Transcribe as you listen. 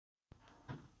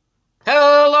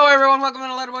Hello, everyone. Welcome to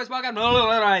the Letter Boys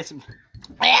Podcast.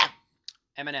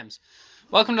 M&M's.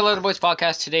 Welcome to Letter Boys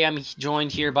Podcast. Today, I'm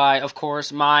joined here by, of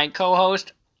course, my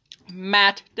co-host,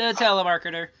 Matt, the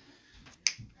telemarketer.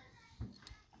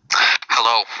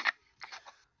 Hello.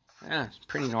 Yeah,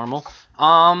 pretty normal.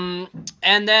 And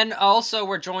then also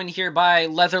we're joined here by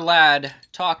Leather Lad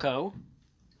Taco.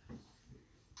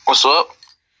 What's up?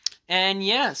 And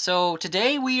yeah, so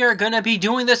today we are gonna be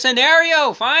doing the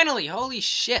scenario. Finally, holy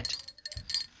shit.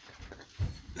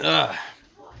 Ugh.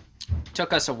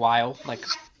 Took us a while, like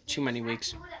too many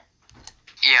weeks.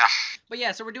 Yeah. But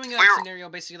yeah, so we're doing a scenario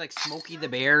basically like Smokey the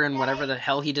Bear and whatever the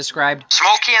hell he described.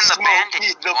 Smokey and the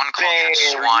Bandits. The one called him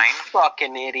Swine.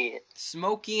 Fucking idiot.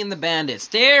 Smokey and the Bandits.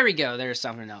 There we go. There's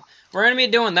something else. We're going to be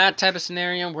doing that type of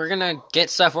scenario. We're going to get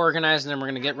stuff organized and then we're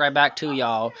going to get right back to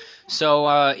y'all.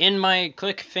 So, in my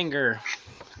click finger.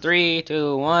 3,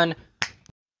 2, 1.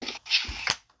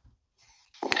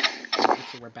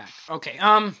 Okay, we're back. Okay,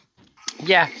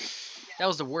 yeah. That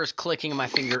was the worst clicking of my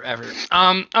finger ever.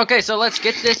 Okay, so let's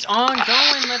get this on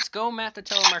going. Let's go, Matt the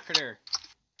telemarketer.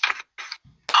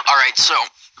 Alright, so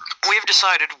we've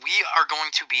decided we are going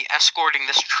to be escorting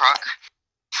this truck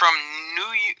from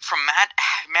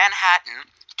Manhattan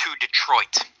to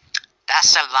Detroit.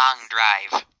 That's a long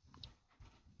drive.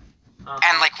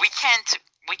 And like we can't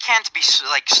be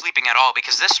like sleeping at all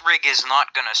because this rig is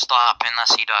not gonna stop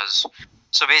unless he does.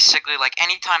 So basically, like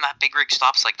anytime that big rig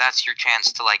stops, like that's your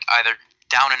chance to like either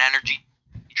down an energy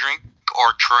drink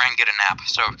or try and get a nap.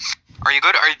 So, are you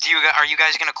good? Are you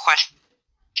guys gonna question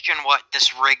what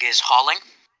this rig is hauling?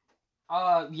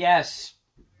 Yes.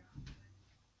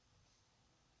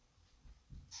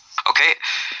 Okay.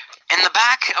 In the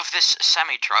back of this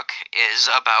semi-truck is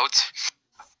about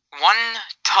 1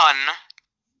 ton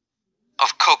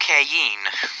of cocaine.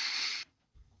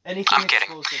 Anything I'm kidding.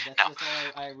 explosive. No. That's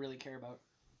all I really care about.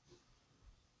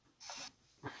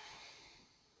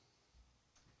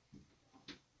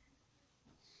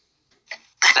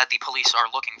 That the police are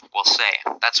looking for, will say.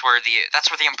 That's where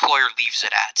the employer leaves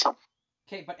it at.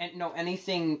 Okay, but no,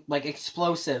 anything like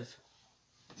explosive.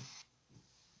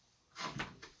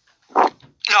 No,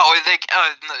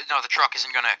 no, the truck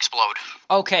isn't gonna explode.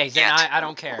 Okay, then Yet. I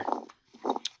don't care.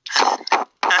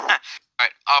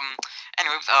 Alright,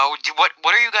 anyway,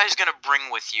 what are you guys gonna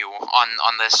bring with you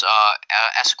on this,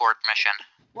 escort mission?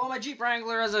 Well, my Jeep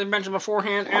Wrangler, as I mentioned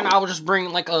beforehand, and I will just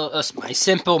bring like my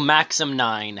simple Maxim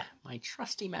 9. My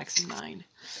trusty Maxim 9.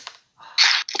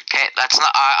 Okay, that's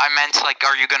not, I meant, like,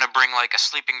 are you gonna bring, like, a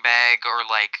sleeping bag or,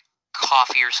 like,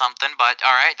 coffee or something, but,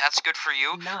 alright, that's good for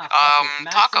you. Nah, fuck it.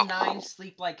 Maxim Taco. 9,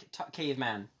 sleep like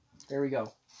caveman. There we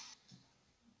go.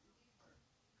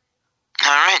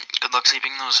 Alright, good luck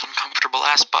sleeping those uncomfortable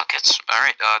ass buckets.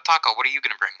 Alright, Taco, what are you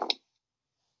gonna bring?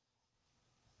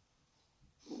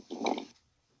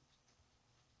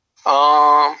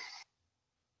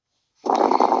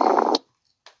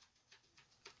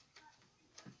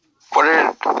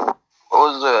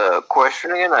 What was the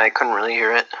question again? I couldn't really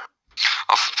hear it.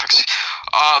 Oh, for fuck's sake.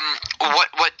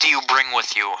 What do you bring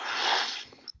with you?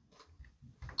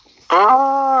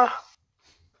 What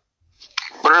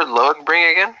did Loic bring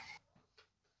again?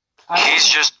 He's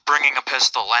just bringing a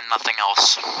pistol and nothing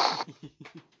else.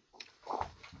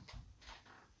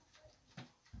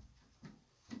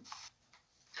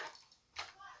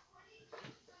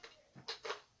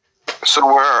 So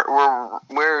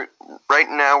we're right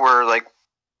now we're like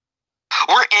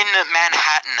We're in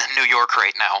Manhattan, New York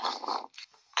right now.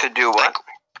 to do what?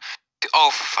 Oh,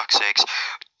 for fuck's sakes.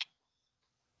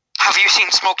 Have you seen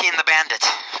Smokey and the Bandit?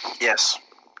 Yes.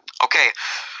 Okay,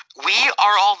 we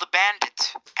are all the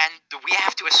bandits, and we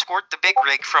have to escort the big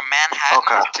rig from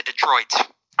Manhattan to Detroit.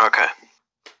 Okay.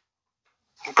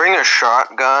 Bring a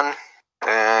shotgun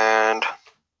and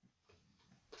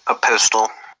a pistol.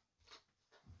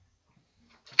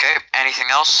 Okay, anything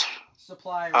else?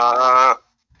 Supply.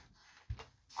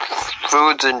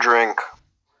 Foods and drink.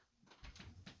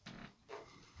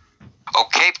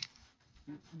 Okay.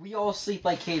 We all sleep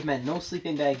like cavemen. No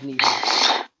sleeping bag needed.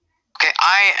 Okay,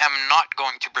 I am not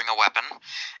going to bring a weapon,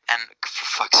 and for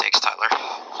fuck's sakes, Tyler.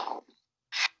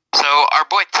 So, our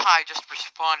boy Ty just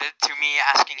responded to me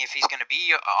asking if he's gonna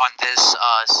be on this,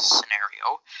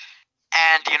 scenario,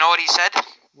 and you know what he said?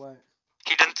 What?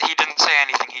 He didn't say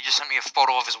anything, he just sent me a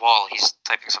photo of his wall. He's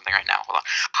typing something right now, hold on.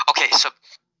 Okay, so,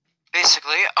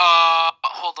 basically,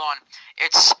 hold on.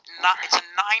 It's a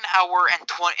 9-hour and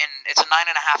it's a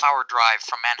 9.5-hour drive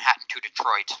from Manhattan to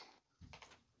Detroit.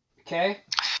 Okay.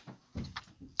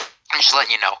 I'm just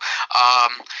letting you know.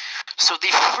 So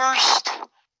the first,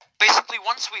 basically,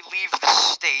 once we leave the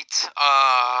state,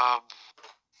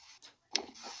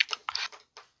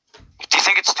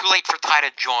 too late for Ty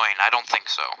to join? I don't think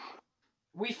so.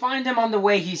 We find him on the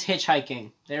way. He's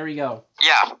hitchhiking. There we go.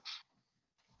 Yeah.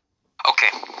 Okay.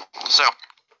 So,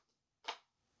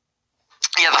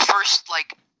 yeah, the first,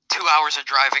 2 hours of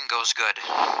driving goes good.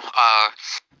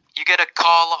 You get a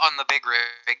call on the big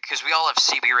rig, because we all have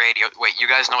CB radio. Wait, you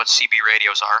guys know what CB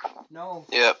radios are? No.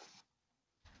 Yep.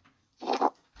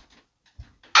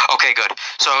 Okay, good.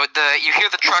 So, you hear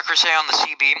the trucker say on the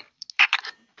CB,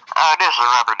 This is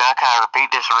Rubber Duck. I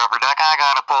repeat, this is Rubber Duck. I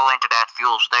gotta pull into that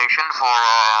fuel station for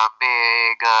a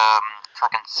big,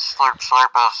 fucking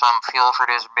slurp of some fuel for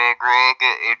this big rig.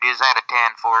 It is at a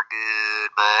 10-4,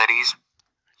 good buddies.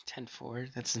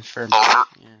 10-4? That's infernal. Over.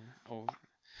 Yeah. Oh.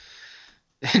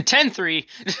 10-3.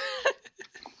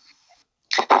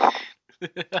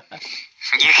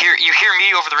 you hear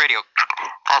me over the radio.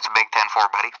 That's a big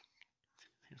 10-4, buddy.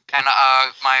 And,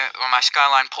 my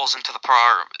Skyline pulls into the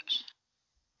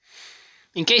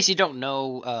In case you don't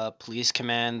know, police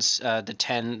commands, the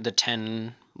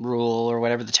 10 rule or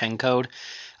whatever, the 10 code.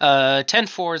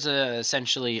 10-4 is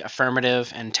essentially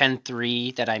affirmative, and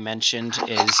 10-3 that I mentioned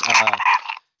is.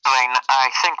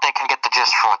 I think they can get the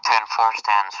gist for what 10-4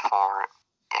 stands for,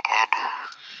 dickhead.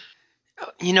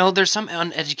 There's some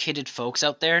uneducated folks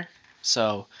out there,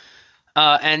 so.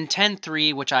 And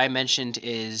 10-3, which I mentioned,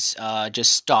 is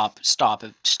just stop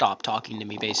talking to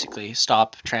me, basically.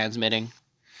 Stop transmitting.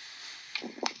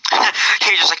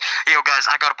 He's just like, yo guys,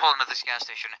 I gotta pull into this gas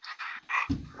station.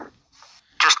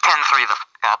 Just 10-3 the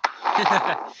up.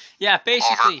 Yeah,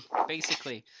 basically.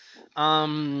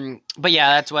 But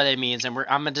yeah, that's what it means, and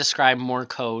I'm gonna describe more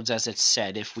codes as it's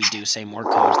said if we do say more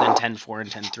codes than 10-4 and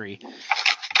 10-3.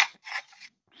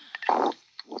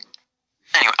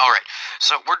 Anyway, alright.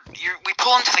 So we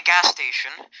pull into the gas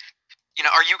station.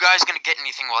 Are you guys gonna get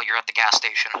anything while you're at the gas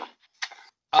station?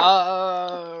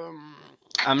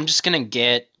 I'm just gonna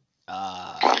get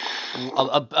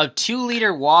a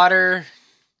 2-liter water.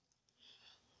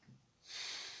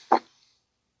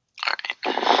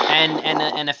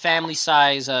 And a family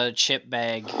size chip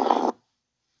bag. Alright.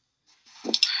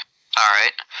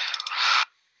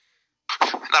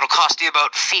 That'll cost you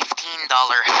about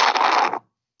 $15.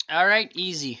 Alright,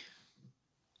 easy.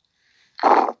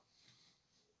 Alright,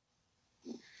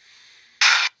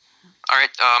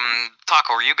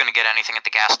 Taco, are you gonna get anything at the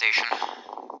gas station?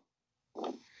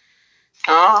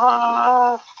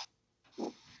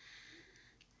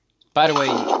 By the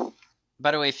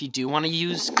way, if you do want to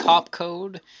use cop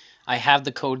code, I have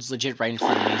the codes legit right in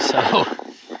front of me, so. I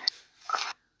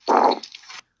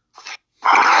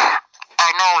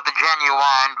know the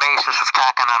genuine basis of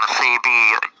talking on a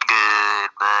CB. Good,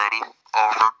 buddy.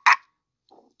 Over.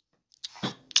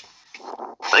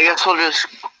 I guess I'll just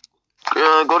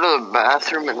go to the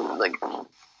bathroom and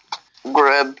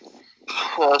grab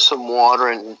some water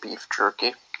and beef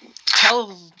jerky.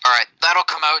 Alright, that'll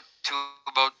come out to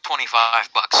about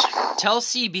 $25. Tell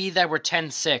CB that we're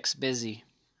 10-6 busy.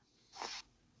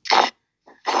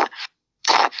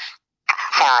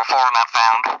 404 not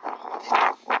found.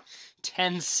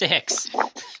 10-6.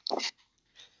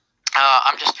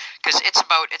 I'm just, because it's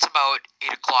about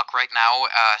 8 o'clock right now,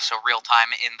 so real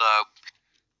time in the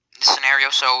scenario,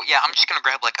 so yeah, I'm just gonna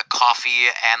grab a coffee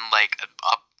and a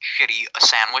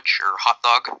sandwich or hot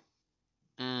dog.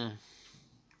 Mm-hmm.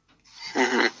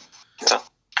 Yeah.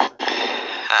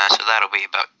 So that'll be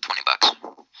about $20.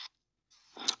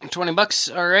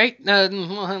 $20, alright.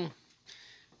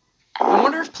 I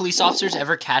wonder if police officers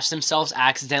ever catch themselves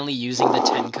accidentally using the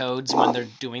 10 codes when they're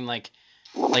doing,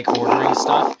 ordering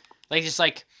stuff.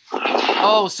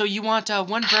 Oh, so you want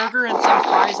one burger and some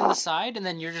fries on the side? And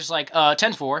then you're just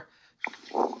 10-4.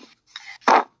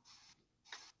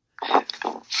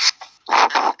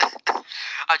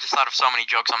 I just thought of so many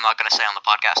jokes I'm not going to say on the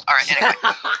podcast. All right, anyway,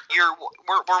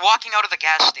 we're walking out of the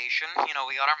gas station. We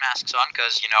got our masks on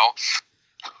because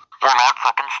We're not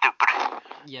fucking stupid.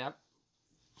 Yep.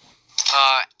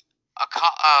 A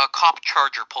cop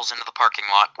charger pulls into the parking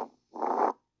lot.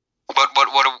 What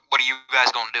are you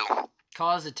guys going to do?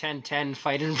 Cause a 10-10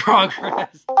 fight in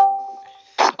progress.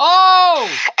 Oh!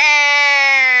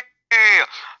 Hey!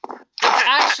 It's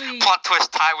actually... Plot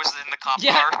twist, Ty was in the cop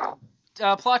car.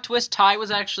 Plot twist, Ty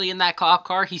was actually in that cop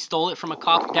car. He stole it from a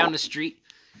cop down the street.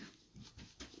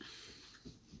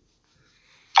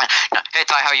 Hey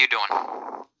Ty, how you doing?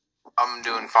 I'm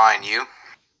doing fine. You?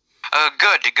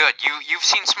 Good. You've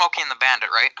seen Smokey and the Bandit,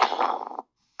 right?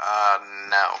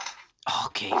 No.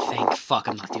 Okay, thank fuck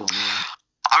I'm not the only one.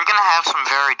 I'm gonna have some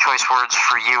very choice words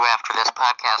for you after this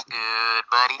podcast, good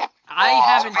buddy. I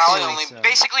haven't probably seen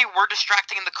Basically, we're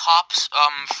distracting the cops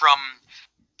from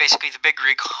basically the big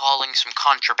rig hauling some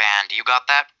contraband. You got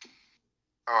that?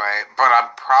 Alright, but I'm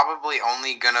probably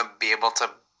only gonna be able to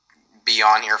be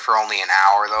on here for only an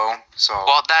hour, though. So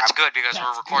Well, that's good because That's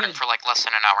we're recording good. for like less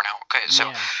than an hour now. Okay, so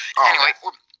Yeah. anyway,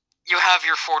 you have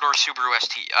your four-door Subaru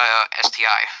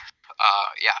STI.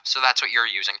 Yeah, so that's what you're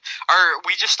using.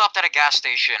 We just stopped at a gas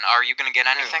station. Are you gonna get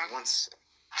anything?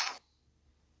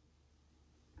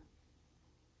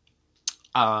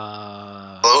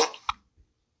 Hello?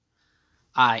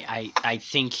 I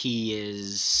think he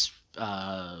is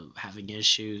having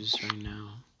issues right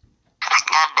now.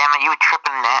 God damn it, you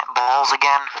tripping that balls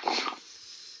again?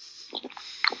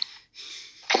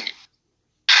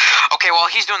 Okay, while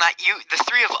he's doing that, the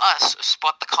three of us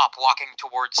spot the cop walking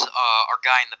towards our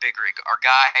guy in the big rig. Our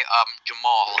guy,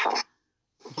 Jamal.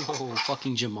 Yo,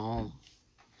 fucking Jamal.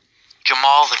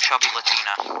 Jamal, the chubby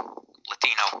Latino.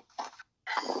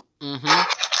 Mm-hmm.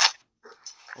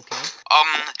 Okay.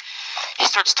 He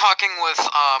starts talking with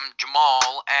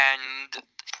Jamal, and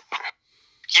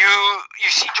you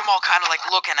see Jamal kind of like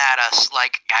looking at us,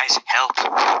 like, guys, help.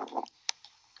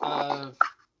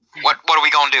 What are we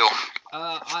gonna do?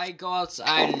 I go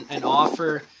outside and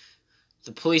offer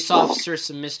the police officer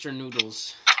some Mr.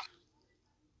 Noodles.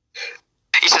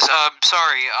 He says,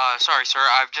 sorry, sir.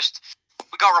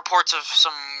 We got reports of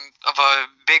a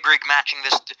big rig matching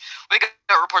this. We got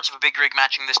reports of a big rig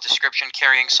matching this description,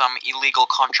 carrying some illegal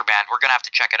contraband. We're gonna have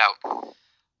to check it out.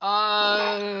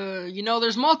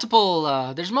 There's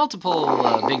multiple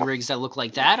big rigs that look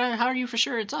like that. How are you for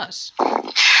sure it's us?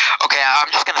 Okay, I'm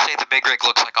just gonna say the big rig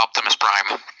looks like Optimus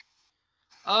Prime.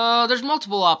 There's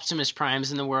multiple Optimus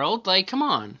Primes in the world. Like, come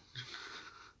on.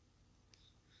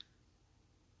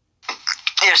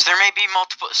 Yes, there may be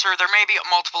multiple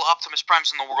Optimus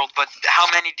Primes in the world, but how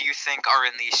many do you think are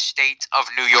in the state of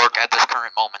New York at this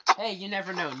current moment? Hey, you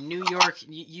never know. New York,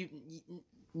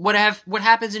 what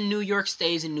happens in New York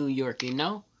stays in New York, you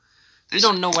know? You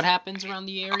don't know what happens around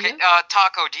the area. Okay,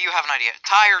 Taco, do you have an idea?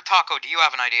 Ty or Taco, do you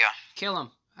have an idea? Kill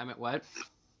him. I meant what?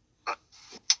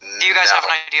 Do you guys have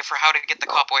an idea for how to get the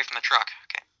cop away from the truck?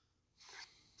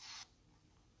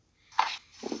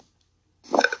 Okay.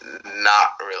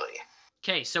 Not really.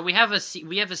 Okay, so we have a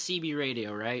CB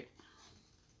radio, right?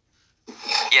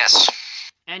 Yes.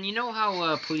 And you know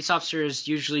how police officers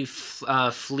usually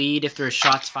flee if there's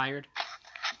shots fired?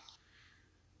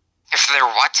 If they're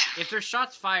what? If there's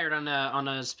shots fired on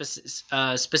a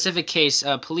specific case,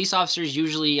 police officers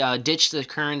usually ditch the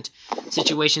current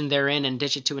situation they're in and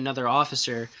ditch it to another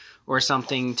officer or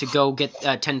something to go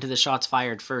attend to the shots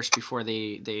fired first before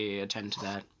they attend to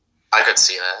that. I could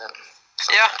see that.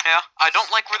 Yeah. I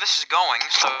don't like where this is going,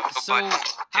 so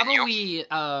how about we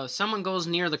someone goes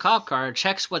near the cop car,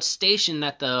 checks what station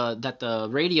that the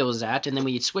radio is at, and then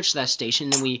we switch that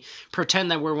station and we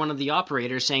pretend that we're one of the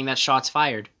operators saying that shots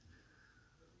fired.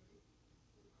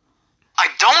 I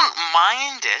don't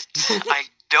mind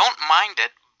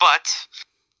it. But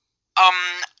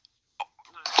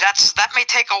that may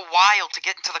take a while to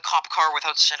get into the cop car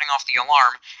without setting off the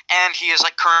alarm, and he is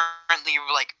like currently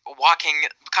like walking,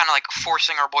 kind of like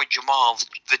forcing our boy Jamal,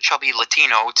 the chubby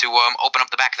Latino, to open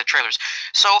up the back of the trailers.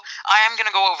 So I am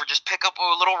gonna go over, just pick up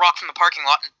a little rock from the parking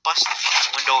lot and bust the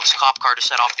window of his cop car to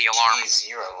set off the alarm. Jeez,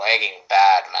 you're lagging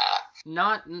bad, Matt.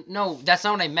 No, that's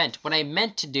not what I meant. What I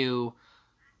meant to do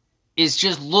is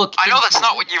just look. I know that's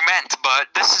not what you meant, but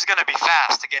this is gonna be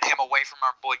fast to get him away from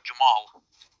our boy Jamal.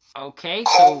 Okay,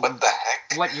 so what the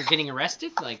heck? What, you're getting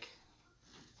arrested? Like,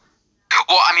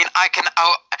 well, I mean, I can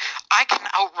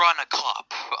outrun a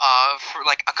cop for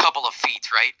like a couple of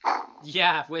feet, right?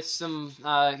 Yeah, with some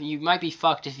you might be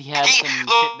fucked if he has some shit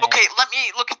bags. Okay, let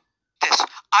me look at this.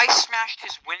 I smashed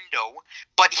his window,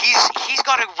 but he's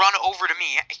got to run over to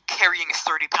me carrying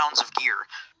 30 pounds of gear.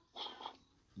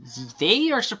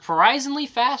 They are surprisingly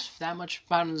fast for that much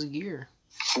pounds of gear.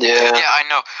 Yeah. Yeah, I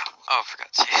know. Oh, for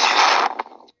God's sake.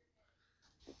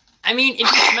 I mean, if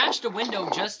you smashed a window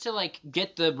just to like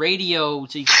get the radio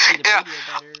so you can see the radio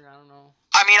better, I don't know.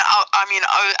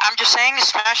 I'm just saying,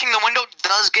 smashing the window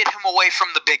does get him away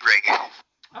from the big rig.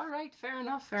 All right, fair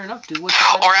enough. Do what you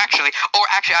Or actually,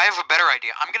 I have a better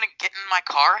idea. I'm gonna get in my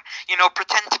car,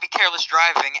 pretend to be careless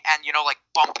driving, and like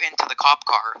bump into the cop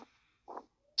car.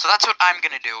 So that's what I'm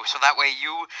gonna do. So that way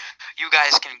you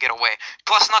guys can get away.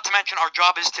 Plus, not to mention, our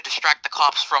job is to distract the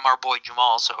cops from our boy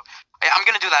Jamal. So I'm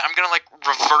gonna do that. I'm gonna like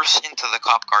reverse into the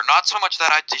cop car. Not so much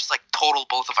that I just like total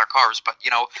both of our cars, but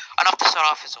enough to set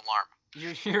off his alarm.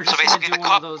 You're just gonna do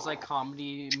one of those like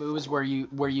comedy moves where you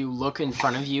look in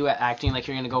front of you, acting like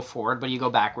you're gonna go forward, but you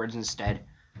go backwards instead.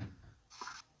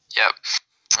 Yep.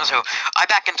 So I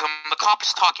back into him. The cop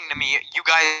is talking to me. You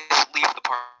guys leave the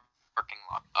parking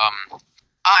lot.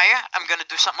 I am gonna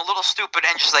do something a little stupid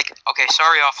and just like, okay,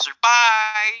 sorry, officer,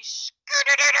 bye.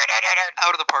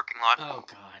 Out of the parking lot. Oh,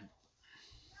 God.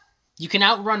 You can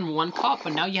outrun one cop,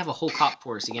 but now you have a whole cop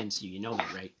force against you. You know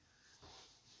that, right?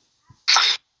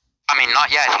 I mean,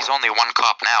 not yet. He's only one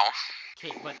cop now.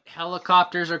 Okay, but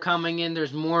helicopters are coming in.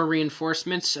 There's more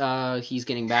reinforcements. He's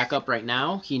getting back up right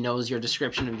now. He knows your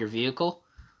description of your vehicle.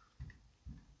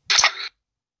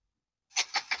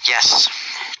 Yes,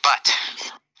 but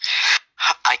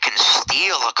I can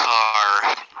steal a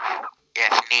car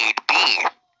if need be.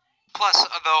 Plus,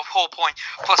 the whole point.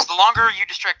 Plus, the longer you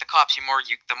distract the cops, the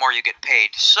more you get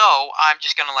paid. So I'm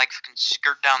just gonna like fucking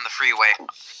skirt down the freeway.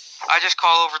 I just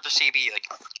call over the CB like,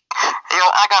 Yo,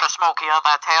 I got a Smokey on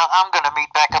my tail. I'm gonna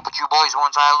meet back up with you boys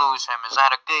once I lose him. Is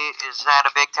that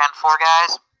a big 10-4,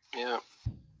 guys? Yeah.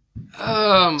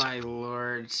 Oh, my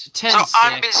lord. 10-6. so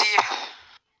I'm busy.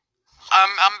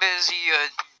 I'm busy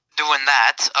doing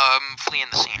that. Fleeing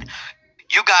the scene.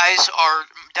 You guys are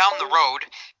down the road,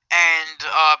 and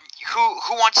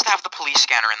who wants to have the police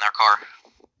scanner in their car?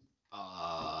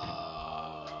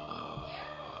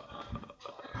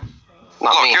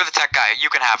 Not Look, me. you're the tech guy.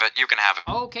 You can have it. You can have it.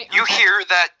 Okay. You okay. hear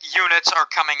that units are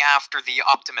coming after the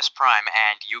Optimus Prime,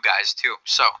 and you guys too.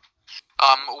 So,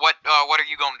 what are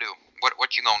you gonna do?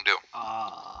 What you gonna do?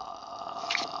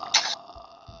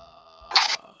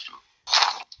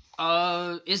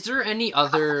 Is there any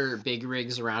other big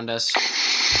rigs around us?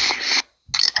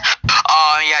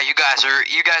 Yeah, you guys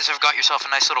have got yourself a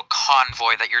nice little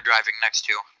convoy that you're driving next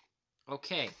to.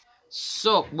 Okay.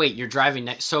 So, wait, you're driving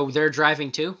next. So they're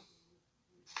driving too?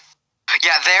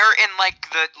 Yeah, they're in like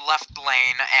the left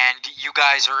lane, and you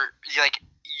guys are like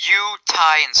you,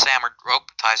 Ty, and Sam are. Oh,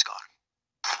 Ty's gone.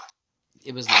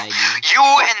 It was laggy. You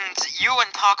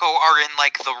and Taco are in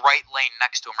like the right lane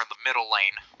next to him, or the middle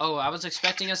lane. Oh, I was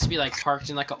expecting us to be like parked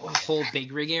in like a whole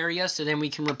big rig area, so then we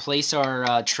can replace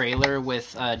our trailer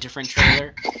with a different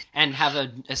trailer, and have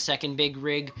a second big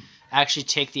rig actually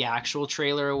take the actual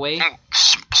trailer away.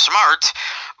 Smart,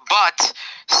 but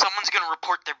someone's gonna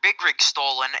report their big rig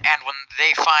stolen, and when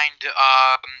they find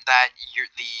that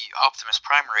the Optimus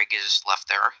Prime rig is left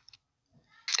there,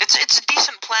 it's a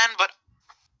decent plan, but.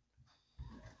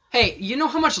 Hey, you know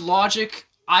how much logic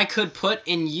I could put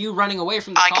in you running away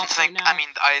from the I can cops think. right now? I mean,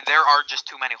 there are just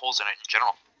too many holes in it in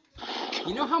general.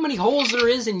 You know how many holes there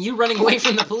is in you running away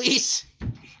from the police?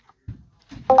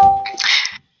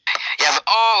 Yeah.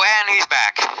 And he's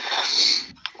back.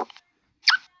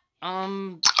 All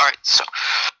right. So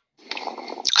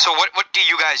what do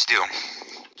you guys do?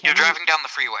 You're driving down the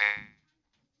freeway.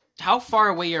 How far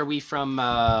away are we from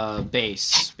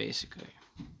base, basically?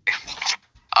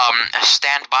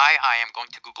 Stand by. I am going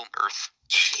to Google Earth.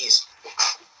 Jeez.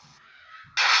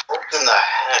 What in the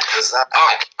heck was that?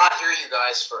 I cannot hear you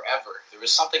guys forever. There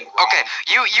was something wrong. Okay,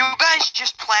 you guys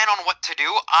just plan on what to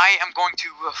do. I am going to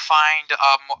find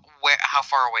how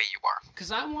far away you are.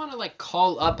 Because I want to, like,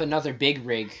 call up another big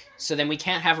rig, so then we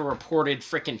can't have a reported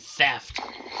frickin' theft.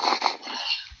 I'm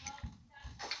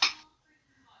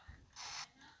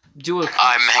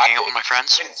hanging out with my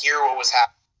friends. I didn't hear what was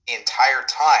happening the entire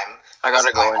time. I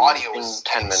gotta My go audio in was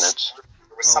 10 minutes.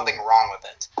 There was something wrong with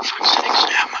it.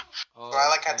 Oh, So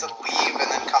I had to leave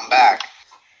and then come back.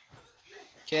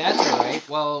 Okay, that's alright.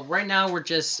 Well, right now we're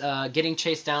just getting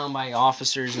chased down by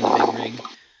officers in the big rig.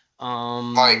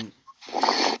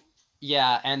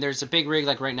 Yeah, and there's a big rig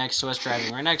like right next to us,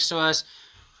 driving right next to us.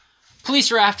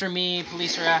 Police are after me.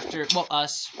 Police are after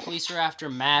us. Police are after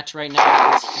Matt right now.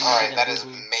 Alright, that is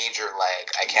major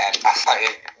lag. I can't.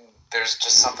 There's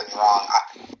just something wrong.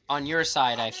 On your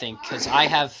side, I think, because I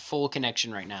have full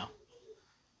connection right now.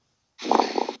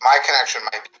 My connection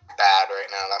might be bad right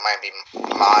now. That might be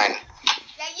mine.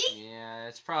 Yeah,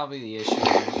 it's probably the issue.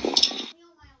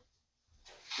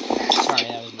 Sorry,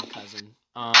 that was my cousin.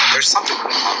 There's something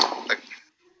wrong. Like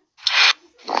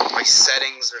my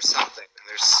settings or something.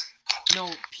 There's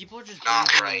no, people are just not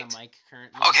breathing right. in the mic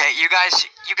currently. Okay, you guys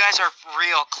are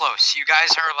real close. You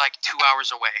guys are like 2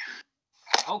 hours away.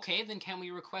 Okay, then can we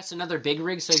request another big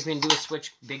rig so we can do a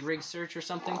big rig search or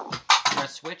something? Or a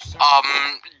switch? Sorry?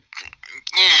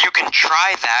 You can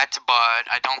try that, but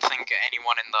I don't think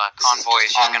anyone in the convoy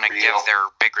is just gonna give their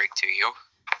big rig to you.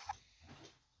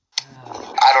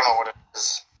 I don't know what it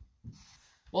is.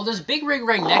 Well, there's a big rig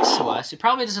right next to us. It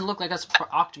probably doesn't look like that's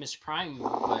Optimus Prime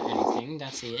or anything.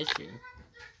 That's the issue.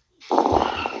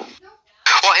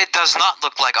 Well, it does not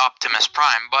look like Optimus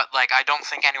Prime, but like I don't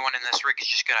think anyone in this rig is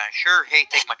just gonna hey,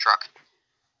 take my truck.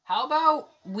 How about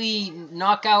we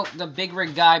knock out the big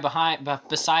rig guy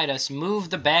beside us, move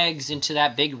the bags into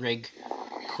that big rig,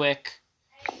 quick.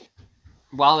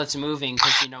 while it's moving,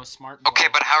 because, smart boy. Okay,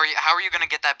 but how are you gonna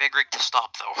get that big rig to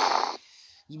stop, though?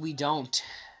 We don't.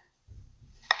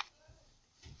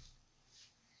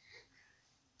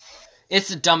 It's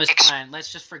the dumbest plan.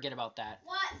 Let's just forget about that.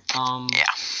 What?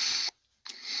 Yeah.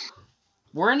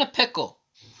 We're in a pickle.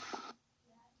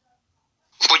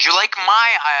 Would you like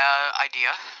my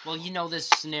idea? Well, you know this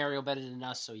scenario better than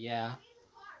us, so yeah.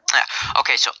 Yeah.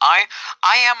 Okay, so I'm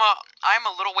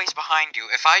a little ways behind you.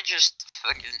 If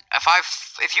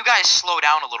you guys slow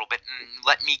down a little bit and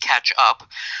let me catch up,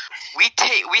 we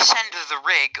send the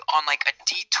rig on like a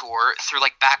detour through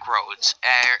like back roads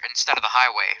instead of the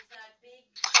highway,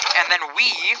 and then we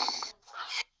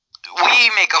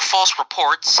make a false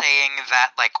report saying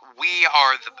that like we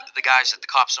are the guys that the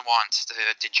cops want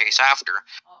to chase after.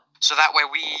 So that way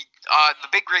the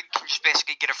big rig can just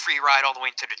basically get a free ride all the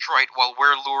way to Detroit while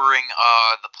we're luring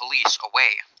the police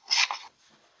away.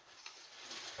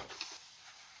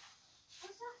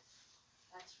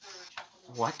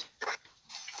 What?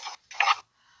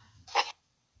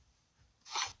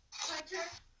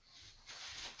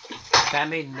 That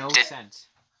made no sense.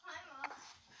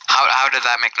 How did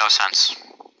that make no sense?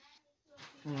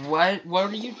 What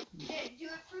are you?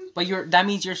 But that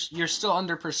means you're still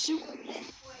under pursuit.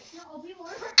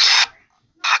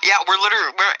 Yeah,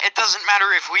 it doesn't matter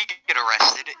if we get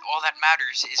arrested. All that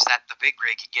matters is that the big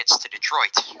rig gets to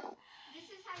Detroit.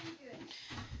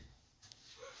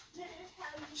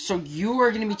 So you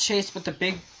are going to be chased, but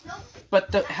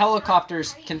the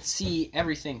helicopters can see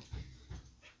everything.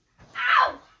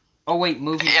 Oh wait,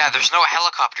 movie. Yeah, magic. There's no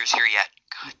helicopters here yet.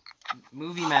 God.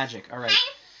 Movie magic. All right.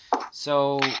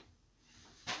 So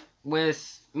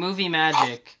with movie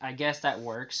magic, I guess that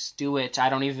works. Do it. I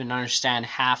don't even understand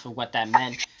half of what that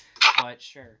meant, but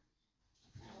sure.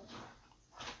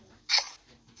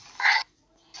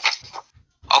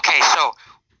 Okay, so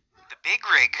the big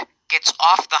rig gets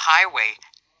off the highway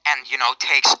and,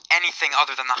 takes anything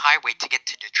other than the highway to get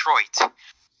to Detroit.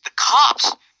 The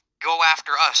cops go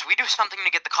after us. We do something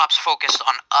to get the cops focused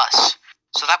on us.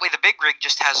 So that way the big rig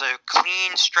just has a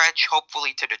clean stretch,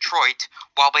 hopefully, to Detroit,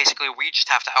 while basically we just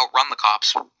have to outrun the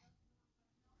cops.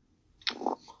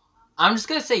 I'm just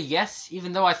going to say yes,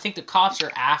 even though I think the cops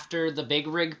are after the big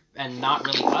rig and not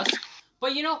really us.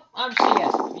 But, I'm just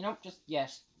yes. Just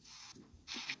yes.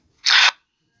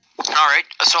 Alright,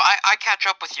 so I catch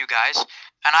up with you guys,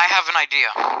 and I have an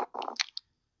idea.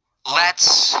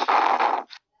 Let's...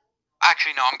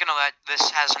 Actually, no, I'm gonna let... This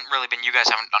hasn't really been... You guys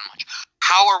haven't done much.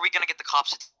 How are we gonna get the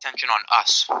cops' attention on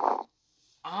us?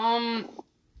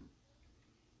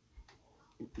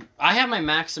 I have my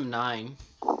Maxim 9.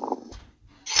 Oh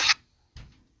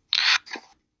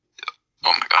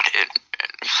my god, it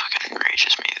fucking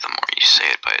enrages me the more you say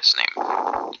it by its name.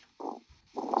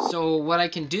 So what I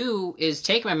can do is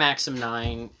take my Maxim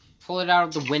 9, pull it out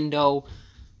of the window,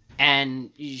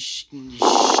 and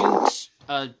shoot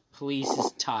a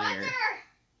police's tire.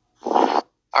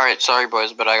 Alright, sorry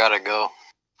boys, but I gotta go.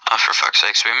 Oh, for fuck's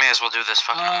sakes, we may as well do this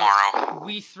fucking tomorrow.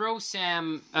 We throw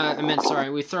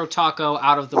we throw Taco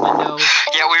out of the window.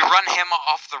 Yeah, we run him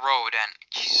off the road, and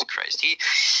Jesus Christ, he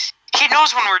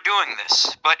knows when we're doing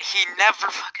this, but he never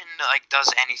fucking,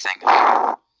 does anything.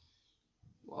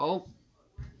 Well,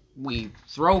 we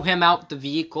throw him out the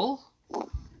vehicle.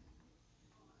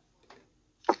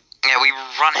 Yeah, we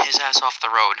run his ass off the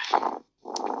road.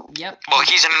 Yep. Well,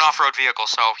 he's in an off-road vehicle,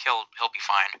 so he'll be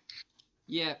fine.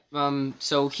 Yeah,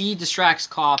 so he distracts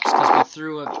cops because we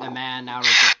threw a man out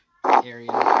of the area.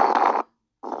 I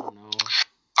don't know.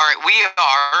 Alright, we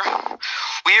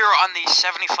are on the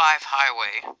 75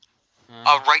 highway,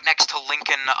 right next to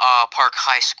Lincoln Park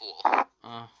High School.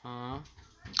 Uh-huh.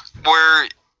 We're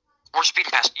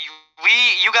speeding past.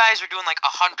 You guys are doing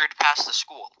 100 past the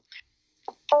school.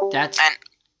 That's...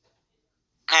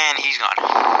 And he's gone.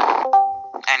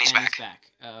 And he's back.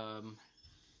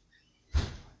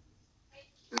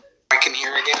 I can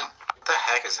hear again. What the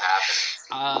heck is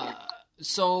happening?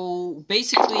 So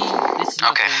basically, this is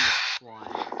not okay. going to fly.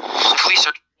 The police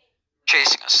are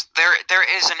chasing us. There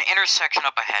is an intersection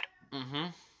up ahead.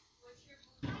 Mm-hmm.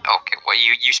 Okay, well,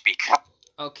 you speak.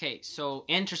 Okay, so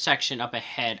intersection up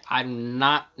ahead. I do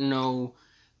not know.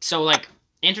 So,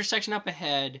 intersection up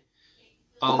ahead.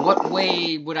 What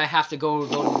way would I have to go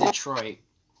to Detroit?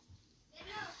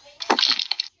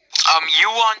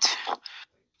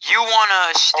 You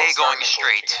want to stay going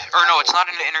straight. Or no, it's not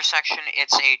an intersection,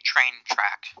 it's a train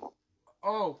track.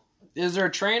 Oh, is there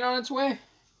a train on its way?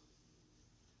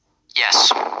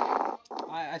 Yes.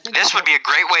 I think this would be a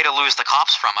great way to lose the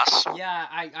cops from us. Yeah,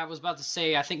 I was about to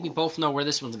say, I think we both know where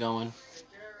this one's going.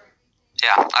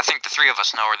 Yeah, I think the three of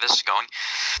us know where this is going.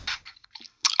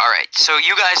 Alright, so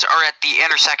you guys are at the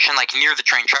intersection, like, near the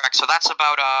train track, so that's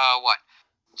about, what?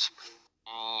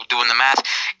 Doing the math.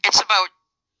 It's about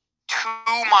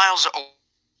 2 miles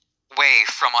away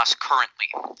from us currently.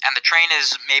 And the train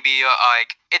is maybe,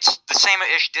 like, it's the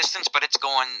same-ish distance, but it's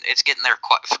getting there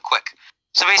quick.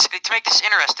 So basically, to make this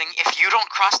interesting, if you don't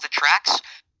cross the tracks,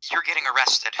 you're getting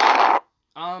arrested.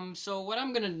 So what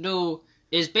I'm gonna do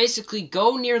is basically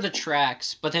go near the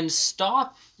tracks, but then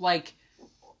stop, like,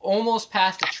 almost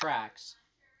past the tracks.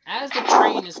 As the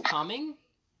train is coming,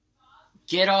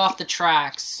 get off the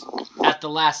tracks at the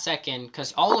last second,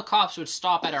 because all the cops would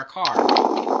stop at our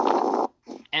car.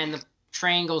 And the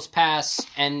train goes past,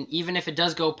 and even if it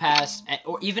does go past,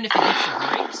 or even if it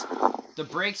hits the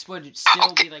brakes would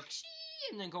still be like, shee,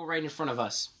 and then go right in front of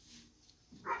us.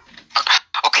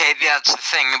 Okay, yeah, that's the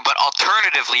thing, but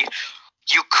alternatively,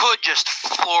 you could just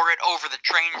floor it over the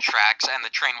train tracks, and the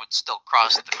train would still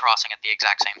cross the crossing at the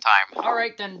exact same time.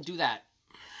 Alright, then do that.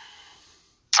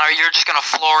 Alright, you're just gonna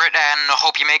floor it and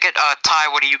hope you make it. Ty,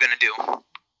 what are you gonna do?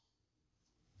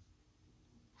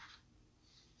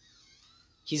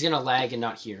 He's gonna lag and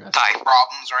not hear us. Ty.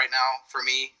 Problems right now for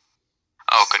me.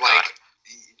 Oh, good like, God.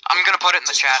 I'm gonna put it in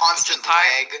the chat. Constant Ty.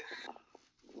 lag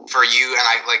for you, and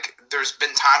there's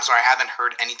been times where I haven't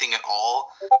heard anything at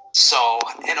all. So,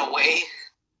 in a way,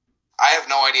 I have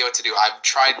no idea what to do. I've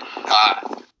tried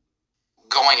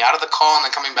going out of the call and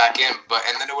then coming back in,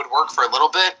 and then it would work for a little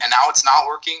bit, and now it's not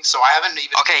working. So I haven't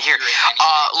even. Okay, here.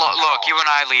 Look, you and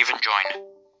I leave and join.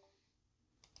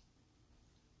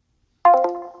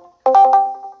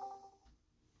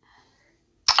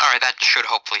 Alright, that should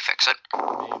hopefully fix it.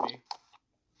 Maybe.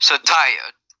 So, Ty,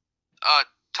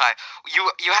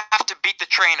 you have to beat the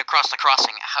train across the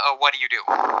crossing. What do you do?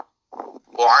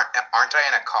 Well, aren't I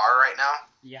in a car right now?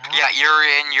 Yeah. Yeah, you're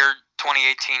in your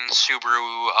 2018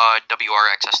 Subaru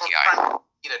WRX I'm STI. trying to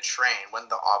beat a train. Wouldn't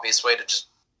the obvious way to just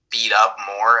beat up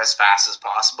more as fast as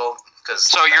possible?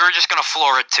 So you're just gonna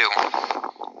floor it too?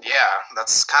 Yeah,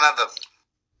 that's kind of the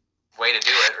way to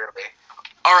do it, really.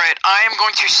 Alright, I am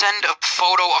going to send a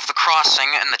photo of the crossing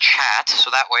in the chat,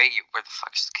 so that way where the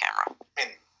fuck is the camera? I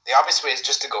mean, the obvious way is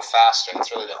just to go faster.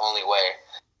 That's really the only way.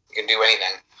 You can do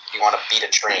anything. If you want to beat a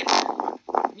train.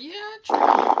 Yeah,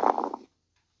 true.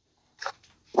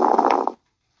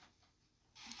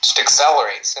 Just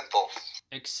accelerate. Simple.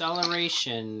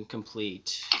 Acceleration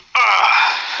complete.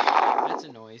 That's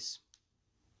a noise.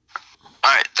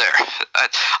 Alright, there.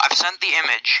 I've sent the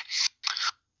image.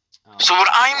 Oh. So what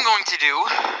I'm going to do...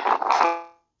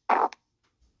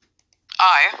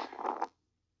 I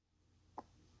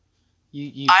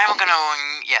am gonna...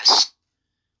 Yes.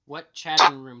 What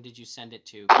chatting room did you send it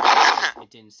to? 'Cause it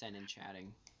didn't send in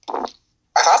chatting.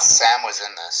 I thought Sam was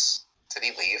in this. Did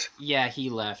he leave? Yeah, he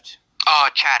left.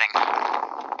 Chatting.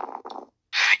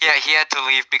 Yeah, he had to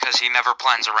leave because he never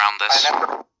plans around this.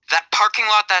 That parking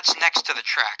lot that's next to the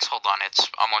tracks. Hold on, it's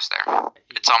almost there.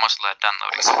 It's almost done I'm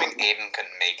loading. assuming Aiden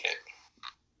couldn't make it.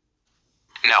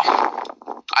 No.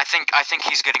 I think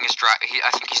he's getting his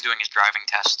I think he's doing his driving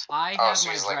test. I have so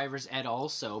my he's like- driver's ed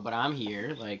also, but I'm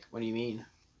here. Like, what do you mean?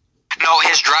 No,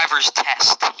 his driver's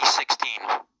test. He's 16.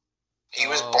 He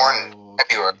was born in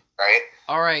February, right?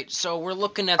 Alright, so we're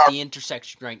looking at the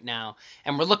intersection right now,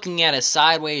 and we're looking at a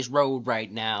sideways road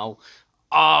right now.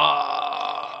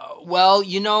 Well,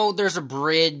 you know, there's a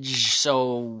bridge,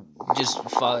 so just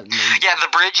fun. Yeah, the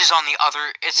bridge is on the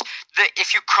other.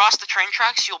 If you cross the train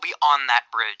tracks, you'll be on that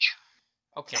bridge.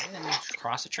 Okay, then we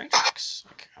cross the train tracks.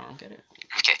 Okay, I don't get it.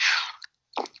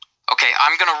 Okay,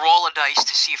 I'm gonna roll a dice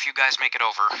to see if you guys make it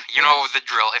over. You know the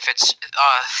drill. If it's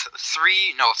if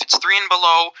it's 3 and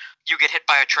below, you get hit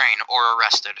by a train or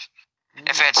arrested.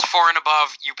 If it's 4 and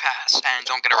above, you pass and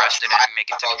don't get arrested and make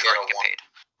it to I'll Detroit get and get a 1. paid.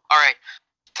 Alright.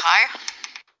 Ty?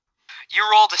 You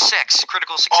rolled a 6,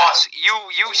 critical success.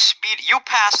 You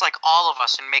pass like all of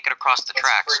us and make it across the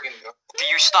tracks. Do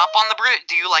you stop on the bridge?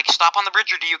 Do you stop on the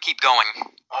bridge or do you keep going?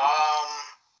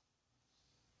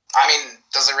 I mean,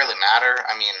 does it really matter?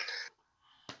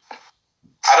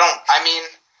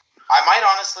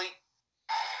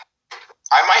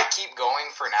 I might keep going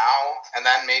for now, and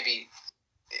then maybe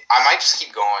I might just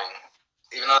keep going,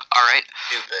 even though it's Alright.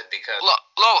 stupid, because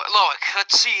Loic,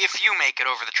 let's see if you make it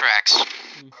over the tracks.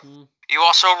 Mm-hmm. You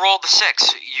also rolled the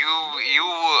 6. You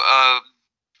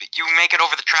make it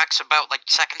over the tracks about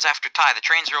seconds after Ty. The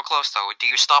train's real close though. Do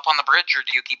you stop on the bridge or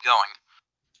do you keep going?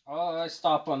 Oh, I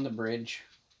stop on the bridge.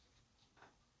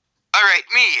 Alright,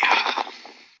 me.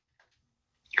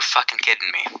 You're fucking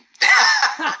kidding me.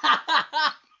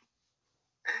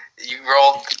 you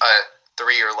rolled a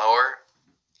 3 or lower.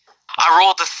 I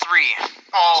rolled a 3,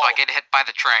 Oh, so I get hit by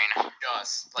the train.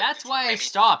 just, like, That's why I maybe-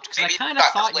 stopped, because I maybe kind you of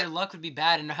got thought clipped. your luck would be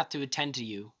bad and not have to attend to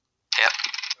you.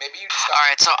 Maybe you just got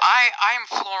Alright, so I am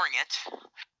flooring it.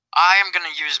 I am gonna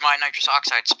use my nitrous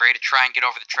oxide spray to try and get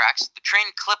over the tracks. The train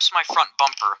clips my front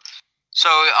bumper. So,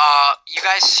 you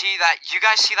guys see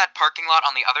that parking lot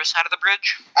on the other side of the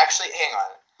bridge? Actually, hang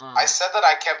on. I said that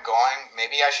I kept going.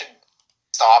 Maybe I should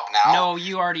stop now. No,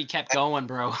 you already kept going,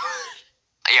 bro.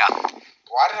 Yeah.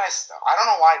 Why did I stop? I don't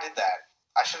know why I did that.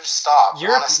 I should have stopped.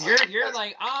 honestly. You're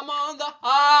like, I'm on the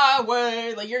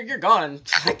highway. Like you're gone.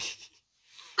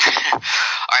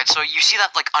 Alright, so you see that,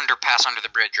 like, underpass under the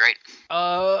bridge, right?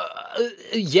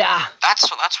 Yeah. That's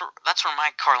where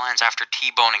my car lands after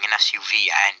T-boning an SUV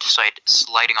and it's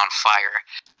lighting on fire.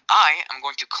 I am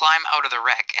going to climb out of the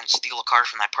wreck and steal a car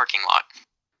from that parking lot.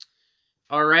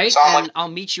 All right, So I'm and like- I'll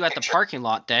meet you at the parking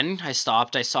lot then. I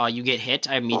stopped. I saw you get hit.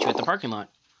 I meet you at the parking lot.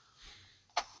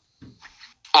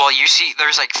 Well, you see,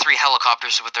 there's like 3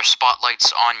 helicopters with their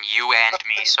spotlights on you and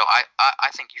me, so I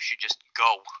think you should just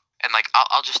go. And, like,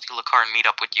 I'll just steal a car and meet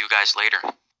up with you guys later.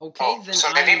 Okay, Oh, then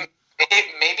so maybe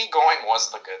going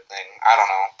was the good thing. I don't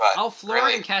know, but I'll floor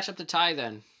really, and catch up to Ty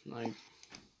then. Like,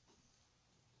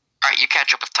 Alright, you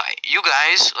catch up with Ty. You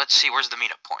guys, let's see, where's the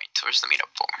meetup point?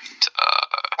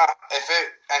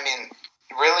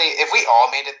 really, if we all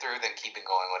made it through, then keeping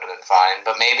going would have been fine.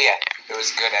 But maybe it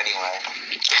was good anyway.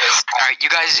 Because Alright, you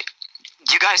guys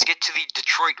get to the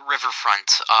Detroit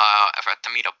riverfront, at the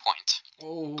meetup point.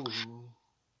 oh.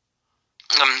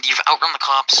 You've outrun the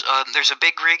cops. There's a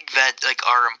big rig that, like,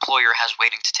 our employer has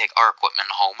waiting to take our equipment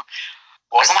home.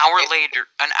 wasn't An hour it-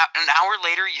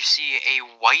 later, you see a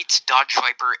white Dodge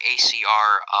Viper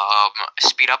ACR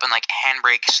speed up and, like,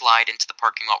 handbrake slide into the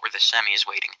parking lot where the semi is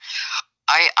waiting.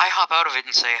 I hop out of it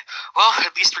and say, well,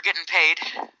 at least we're getting paid.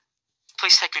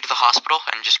 Please take me to the hospital,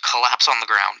 and just collapse on the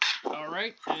ground. All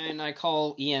right, and I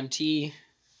call EMT.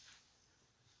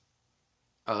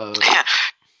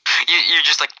 You're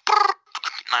just like,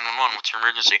 911, what's your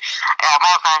emergency? Yeah,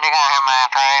 my friend, you got hit by a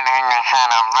train and you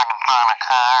kind of fucking on a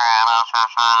car and also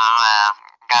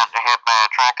got hit by a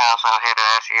truck, also hit an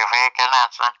SUV, cause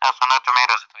that's no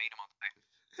tomatoes.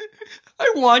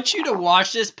 I want you to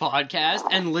watch this podcast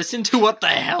and listen to what the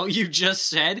hell you just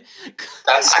said.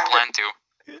 That's I plan to.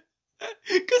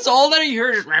 Because all that I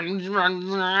heard is...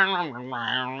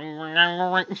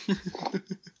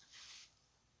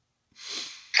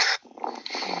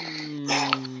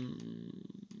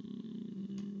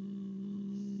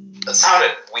 that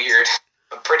sounded weird,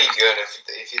 but pretty good if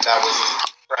that was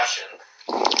his impression.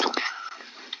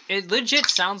 It legit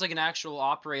sounds like an actual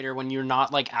operator when you're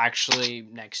not, like, actually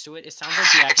next to it. It sounds like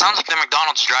the actual... It sounds like the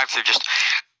McDonald's drive-thru just...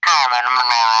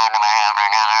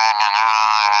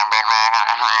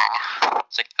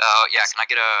 It's like, yeah, can I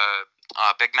get a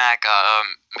Big Mac,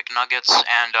 McNuggets,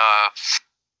 and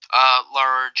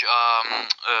large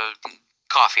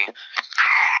coffee?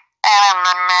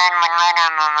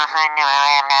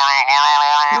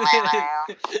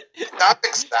 Sounds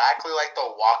exactly like the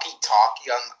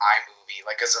walkie-talkie on iMovie,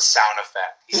 like as a sound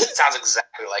effect. It sounds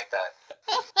exactly like that.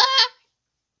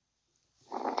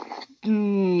 Oh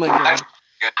my god.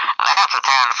 That's a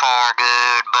 10-4,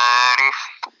 good buddy.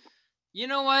 You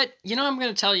know what? I'm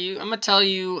gonna tell you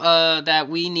that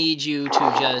we need you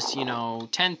to just,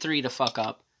 10-3 to fuck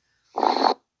up.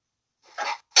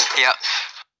 Yeah.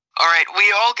 Alright,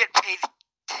 we all get paid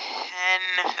 10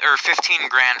 or 15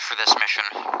 grand for this mission.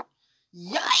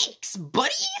 Yikes,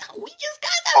 buddy! We just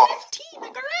got Oh. that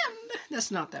 15 grand! That's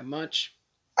not that much.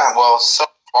 Well, so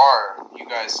far, you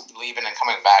guys leaving and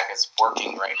coming back is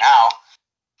working right now.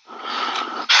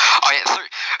 Oh yeah,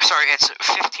 sorry, it's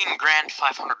 15 grand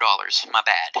 $500. My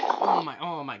bad. Oh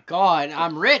my god,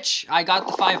 I'm rich! I got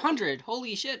the 500,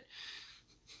 holy shit.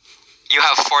 You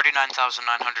have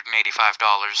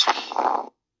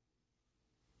 $49,985.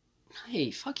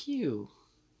 Hey, fuck you.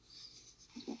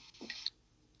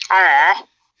 How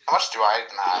much do I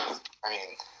even have? I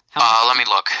mean, How Let me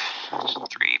look.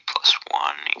 3 plus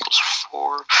 1 equals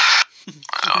 4.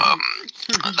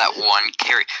 That 1,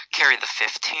 carry the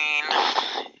 15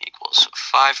 equals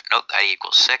 5. Nope, that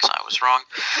equals 6. I was wrong.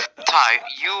 Ty,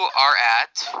 you are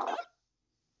at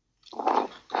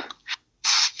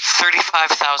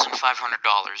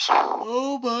 $35,500.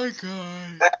 Oh my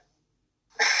god.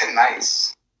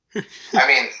 nice. I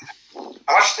mean,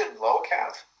 how much did Loke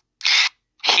have?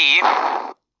 He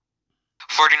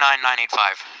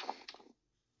 49,985.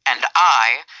 And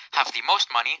I have the most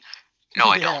money. No,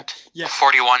 I don't. Yeah.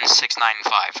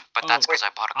 41,695. But that's Oh, because I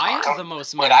bought a car. I have the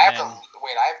most money Wait, I have then.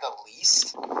 the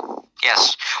least.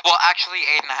 Yes. Well, actually,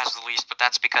 Aiden has the least, but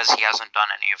that's because he hasn't done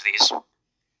any of these.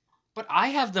 But I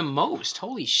have the most.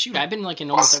 Holy shoot! I've been like in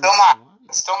Well, almost still every not, single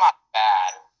one. still not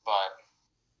bad, but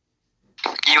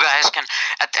You guys can,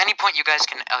 at any point, you guys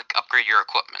can upgrade your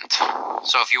equipment.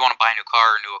 So if you want to buy a new car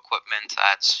or new equipment,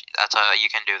 that's you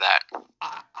can do that.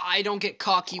 I don't get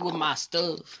cocky with my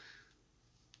stuff.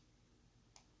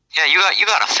 Yeah, you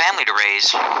got a family to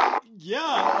raise. Yeah,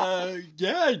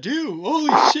 I do.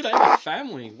 Holy shit, I have a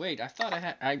family. Wait, I thought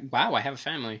wow, I have a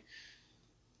family.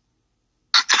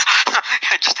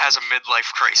 It just has a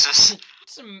midlife crisis.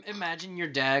 Just imagine your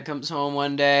dad comes home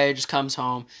one day, just comes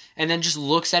home, and then just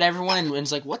looks at everyone and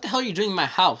is like, what the hell are you doing in my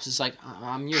house? It's like,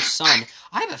 I'm your son.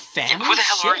 I have a family? Who the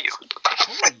hell are you?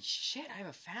 Holy shit, I have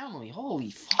a family.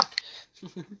 Holy fuck.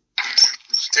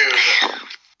 dude,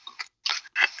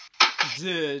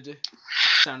 Dude.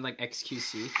 Sound like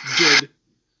XQC. Good.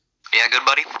 Yeah, good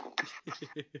buddy.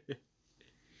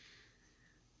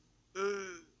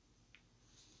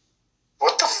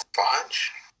 what the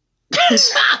fudge?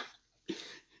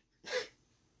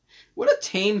 What a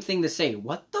tame thing to say.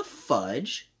 What the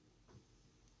fudge?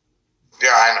 Yeah,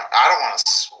 I know. I don't want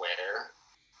to swear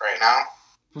right now.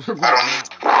 I don't need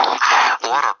to.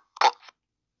 What a...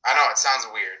 I know it sounds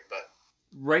weird, but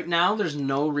Right now, there's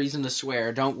no reason to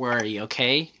swear. Don't worry,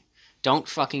 okay? Don't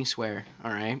fucking swear,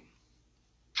 alright?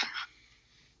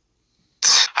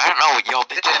 I don't know what y'all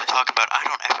bitches are talking about. I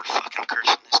don't ever fucking curse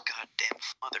in this goddamn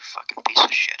motherfucking piece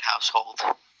of shit household.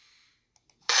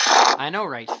 I know,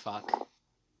 right, fuck.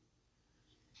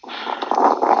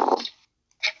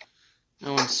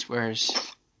 No one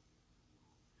swears.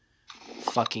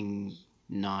 Fucking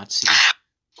Nazi.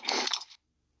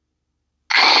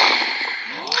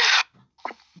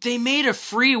 They made a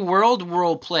free world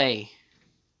roleplay.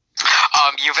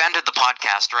 You've ended the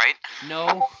podcast, right?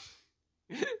 No.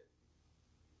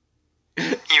 You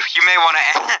may want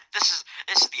to end. This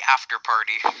is the after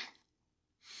party.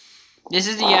 This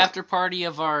is the after party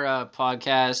of our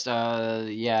podcast.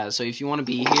 Yeah, so if you want to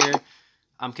be here,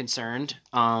 I'm concerned.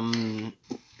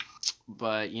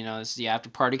 But, you know, this is the after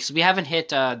party. Because we haven't hit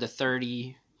the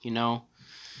 30, you know.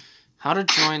 How to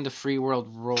join the free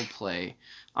world roleplay.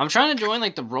 I'm trying to join,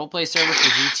 like, the roleplay server for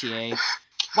GTA.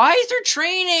 Why is there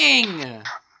training?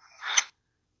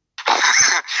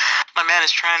 My man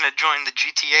is trying to join the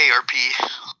GTA RP.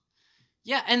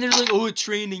 Yeah, and they're like, oh,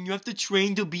 training. You have to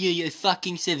train to be a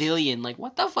fucking civilian. Like,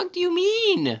 what the fuck do you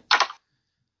mean?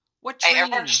 What Hey, training?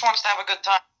 everyone just wants to have a good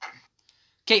time.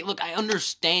 Okay, look, I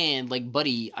understand, like,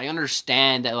 buddy, I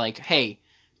understand that, like, hey,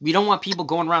 we don't want people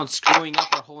going around screwing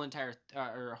up our whole entire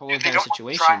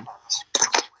situation.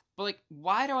 But, like,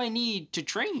 why do I need to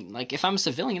train? Like, if I'm a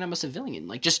civilian, I'm a civilian.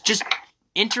 Like, just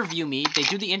interview me. They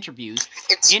do the interviews.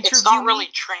 It's not really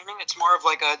training. It's more of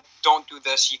like a don't do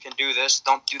this, you can do this.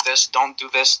 Don't do this, don't do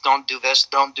this, don't do this,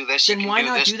 don't do this. Then why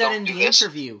not do that in the this.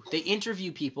 interview? They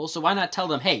interview people, so why not tell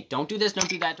them, hey, don't do this, don't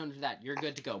do that, don't do that. You're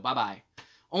good to go. Bye-bye.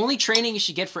 Only training you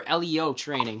should get for LEO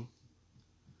training.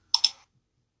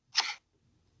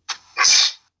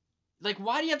 Like,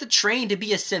 why do you have to train to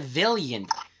be a civilian?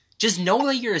 Just know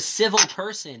that you're a civil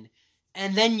person,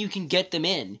 and then you can get them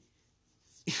in.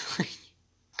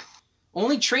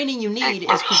 Only training you need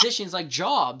is positions like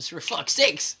jobs, for fuck's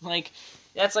sakes. Like,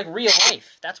 that's like real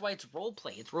life. That's why it's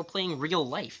roleplay. It's role-playing real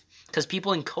life. Because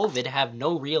people in COVID have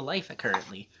no real life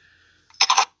currently.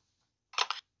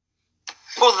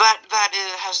 Well, that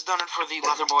has done it for the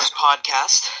Leather Boys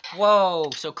podcast.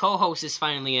 Whoa, so co-host is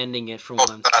finally ending it for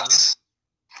once. Huh?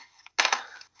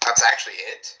 That's actually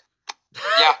it.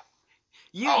 Yeah.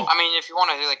 You, I mean, if you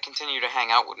want to like continue to hang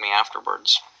out with me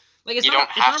afterwards. like, it's you not, don't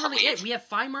it's have not to really leave. it. We have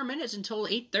 5 more minutes until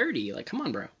 8:30. Like, come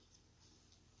on, bro.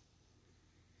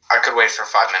 I could wait for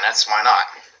 5 minutes. Why not?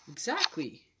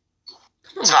 Exactly.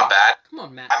 Come on, It's not bad. Come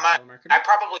on, Matt. I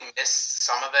probably missed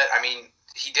some of it. I mean,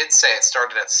 he did say it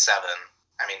started at 7.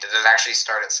 I mean, did it actually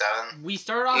start at 7? We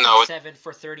started off No, at 7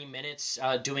 for 30 minutes,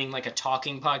 doing like a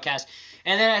talking podcast,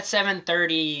 and then at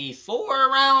 7:34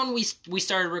 around, we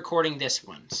started recording this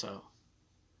one. So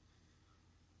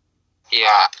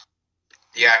Yeah.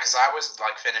 Yeah, because I was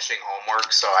like finishing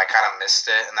homework, so I kind of missed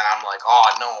it, and then I'm like, oh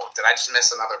no, did I just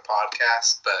miss another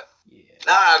podcast? But yeah.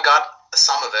 no, I got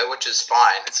some of it, which is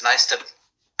fine. It's nice to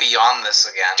be on this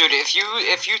again. Dude, if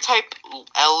you type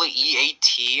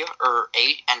LEAT or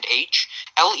A and H,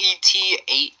 LEATH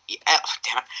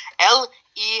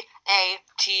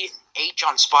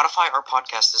on Spotify, our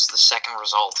podcast is the second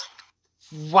result.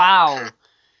 Wow.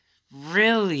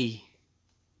 Really?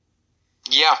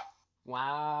 Yeah.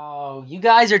 Wow. You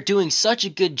guys are doing such a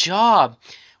good job.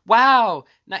 Wow.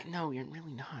 No, you're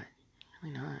really not. You're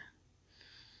really not.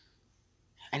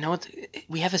 I know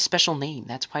we have a special name.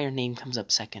 That's why your name comes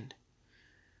up second.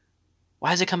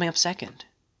 Why is it coming up second?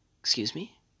 Excuse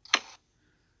me? It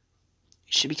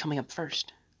should be coming up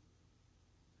first.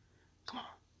 Come on.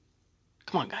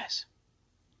 Come on, guys.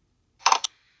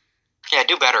 Yeah,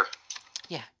 do better.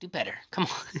 Yeah, do better. Come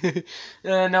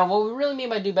on. No, what we really mean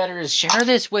by do better is share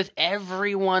this with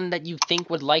everyone that you think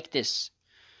would like this.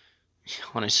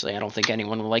 Honestly, I don't think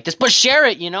anyone will like this, but share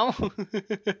it, you know?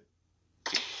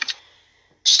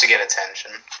 Just to get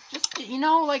attention. Just, you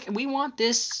know, like, we want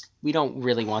this. We don't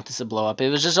really want this to blow up. It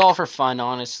was just all for fun,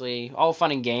 honestly. All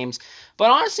fun and games. But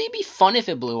honestly, it'd be fun if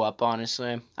it blew up,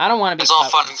 honestly. I don't want to be... It's all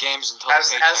fun and games until Has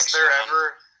there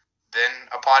ever been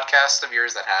a podcast of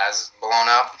yours that has blown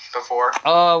up before?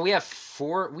 We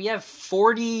have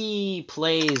 40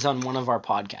 plays on one of our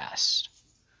podcasts.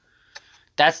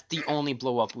 That's the only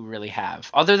blow up we really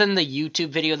have. Other than the YouTube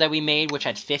video that we made, which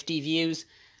had 50 views.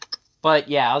 But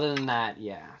yeah, other than that,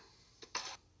 yeah.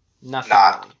 Nothing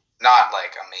really. Not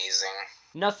like amazing.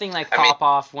 Nothing like pop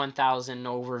off 1,000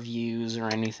 overviews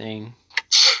or anything.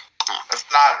 It's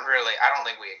not really. I don't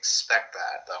think we expect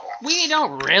that, though. We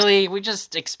don't really. We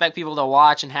just expect people to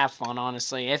watch and have fun,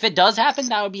 honestly. If it does happen,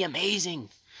 that would be amazing.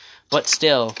 But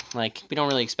still, like, we don't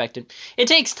really expect it. It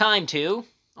takes time, too,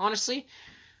 honestly.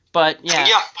 But, yeah.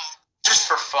 Yeah. Just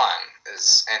for fun.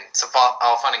 And it's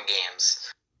all fun and games.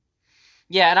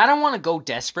 Yeah, and I don't want to go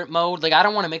desperate mode. Like, I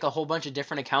don't want to make a whole bunch of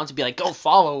different accounts and be like, go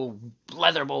follow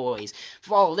Leather Boys.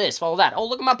 Follow this, follow that. Oh,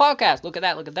 look at my podcast. Look at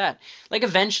that, look at that. Like,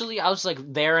 eventually, I was, like,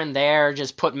 there and there,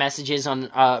 just put messages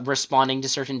on, responding to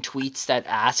certain tweets that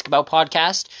ask about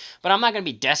podcast. But I'm not going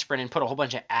to be desperate and put a whole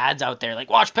bunch of ads out there. Like,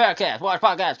 watch podcast, watch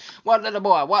what Leather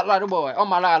Boy, oh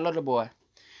my God, Leather Boy.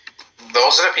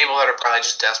 Those are the people that are probably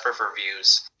just desperate for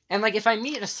views. And, like, if I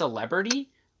meet a celebrity...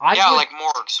 like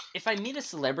Morgs. If I meet a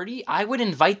celebrity, I would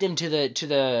invite them to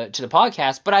the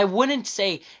podcast, but I wouldn't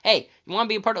say, "Hey, you want to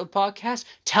be a part of the podcast?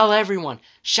 Tell everyone,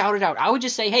 shout it out." I would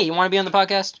just say, "Hey, you want to be on the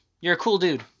podcast? You're a cool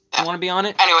dude. You want to be on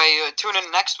it?" Anyway, tune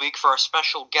in next week for our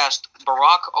special guest,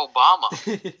 Barack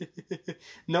Obama.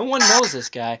 No one knows this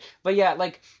guy, but yeah,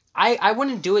 like I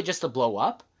wouldn't do it just to blow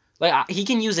up. Like he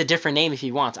can use a different name if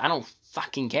he wants. I don't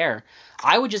fucking care.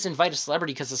 I would just invite a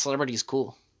celebrity because the celebrity is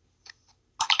cool.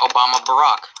 Obama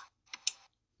Barack.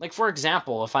 Like, for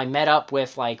example, if I met up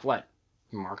with, like,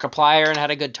 Markiplier and had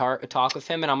a good talk with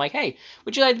him, and I'm like, hey,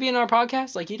 would you like to be in our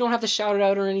podcast? Like, you don't have to shout it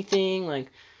out or anything.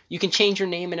 Like, you can change your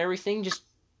name and everything. Just...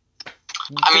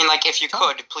 I mean, like, if you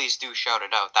could, please do shout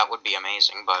it out. That would be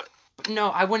amazing, but... No,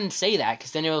 I wouldn't say that,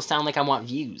 because then it'll sound like I want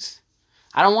views.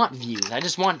 I don't want views. I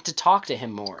just want to talk to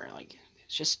him more. Like,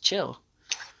 it's just chill.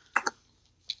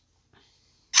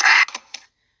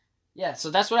 Yeah,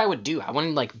 so that's what I would do. I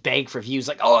wouldn't, like, beg for views.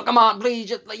 Like, oh, come on, please,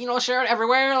 just, like, share it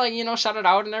everywhere. Like, shout it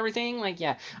out and everything. Like,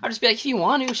 yeah. I'd just be like, if you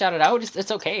want to, shout it out.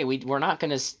 It's okay. We're not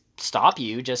going to stop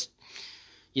you. Just,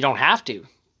 you don't have to.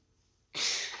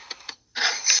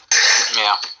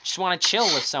 Yeah. Just want to chill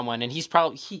with someone, and he's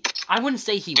probably... I wouldn't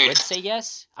say he would say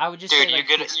yes. I would just say, like...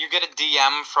 you get a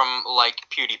DM from, like,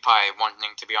 PewDiePie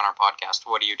wanting to be on our podcast.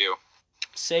 What do?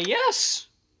 Say yes.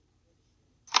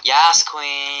 Yes,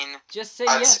 queen. Just say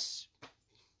yes.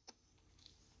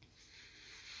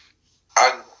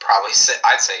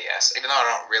 I'd say yes, even though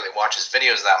I don't really watch his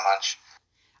videos that much.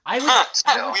 We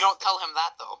don't tell him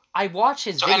that, though. I watch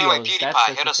his videos. So anyway,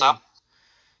 PewDiePie, hit us up.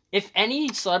 If any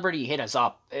celebrity hit us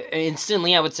up,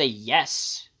 instantly I would say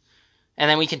yes. And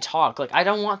then we can talk. Like, I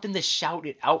don't want them to shout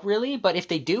it out, really, but if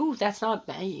they do, that's not...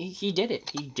 He did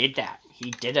it. He did that.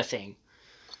 He did a thing.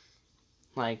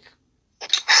 Like...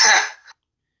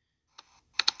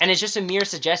 And it's just a mere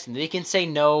suggestion. They can say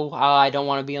no, I don't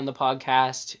want to be on the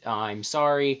podcast, I'm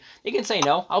sorry. They can say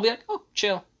no. I'll be like, oh,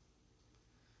 chill.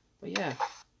 But yeah,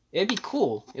 it'd be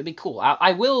cool. It'd be cool.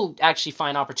 I will actually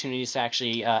find opportunities to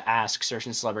actually ask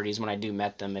certain celebrities when I do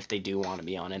met them if they do want to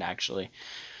be on it, actually.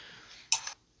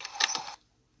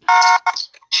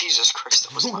 Jesus Christ,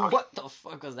 that was loud. What the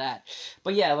fuck was that?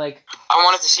 But yeah, like... I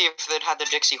wanted to see if they'd had the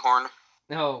Dixie horn.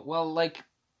 No, well, like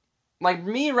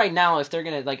me right now, if they're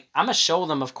gonna, like, I'm gonna show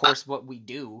them, of course, what we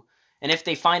do. And if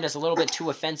they find us a little bit too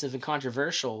offensive and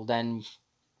controversial, then,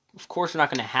 of course, we're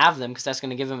not gonna have them, because that's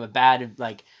gonna give them a bad,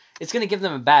 like, it's gonna give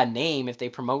them a bad name if they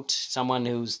promote someone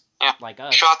who's like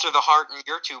us. Shot through the heart and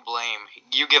you're too lame.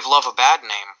 You give love a bad name.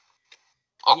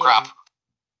 Oh, yeah. Crap.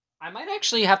 I might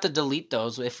actually have to delete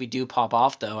those if we do pop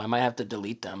off, though. I might have to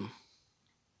delete them.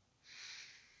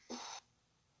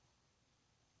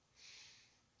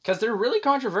 Because they're really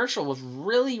controversial with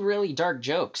really, really dark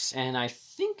jokes. And I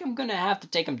think I'm going to have to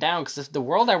take them down. Because the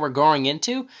world that we're going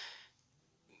into,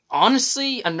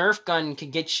 honestly, a Nerf gun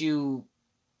could get you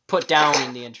put down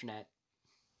in the internet.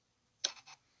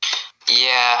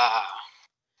 Yeah.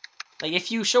 Like,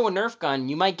 if you show a Nerf gun,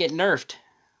 you might get nerfed.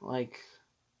 Like,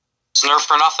 It's nerf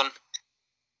for nothing.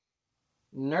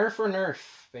 nerf or nerf,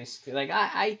 basically. Like,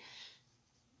 I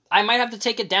might have to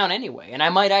take it down anyway, and I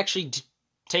might actually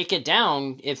take it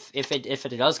down if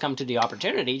it does come to the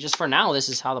opportunity. Just for now, this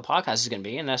is how the podcast is going to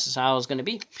be, and this is how it's going to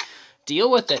be.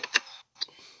 Deal with it.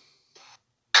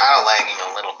 Kind of lagging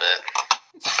a little bit.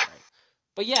 It's all right.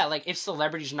 But yeah, like, if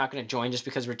celebrities are not going to join just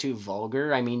because we're too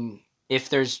vulgar, I mean, if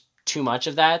there's too much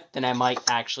of that, then I might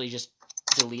actually just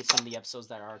delete some of the episodes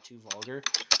that are too vulgar.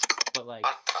 But, like...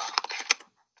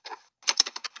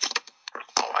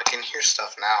 Oh, I can hear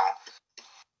stuff now.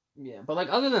 Yeah, but, like,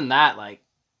 other than that, like,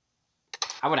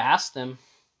 I would ask them.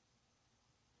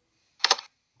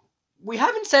 We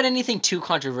haven't said anything too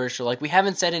controversial. Like, we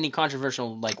haven't said any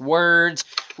controversial, like, words.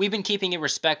 We've been keeping it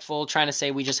respectful, trying to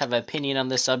say we just have an opinion on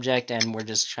this subject, and we're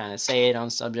just trying to say it on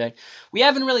the subject. We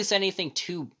haven't really said anything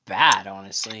too bad,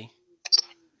 honestly.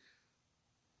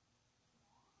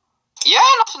 Yeah,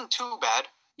 nothing too bad.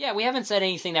 Yeah, we haven't said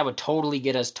anything that would totally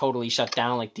get us totally shut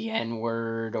down, like the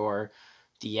N-word or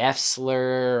the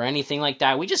F-slur or anything like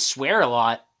that. We just swear a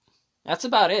lot. That's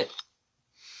about it.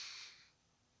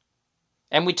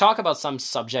 And we talk about some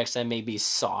subjects that may be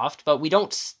soft, but we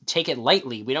don't take it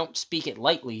lightly. We don't speak it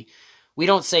lightly. We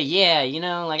don't say, yeah, you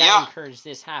know, like, I encourage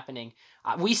this happening.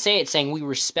 We say it saying, we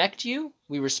respect you.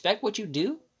 We respect what you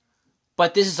do.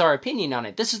 But this is our opinion on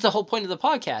it. This is the whole point of the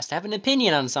podcast, to have an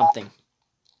opinion on something.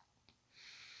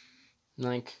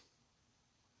 Like,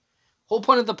 whole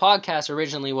point of the podcast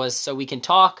originally was so we can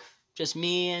talk, just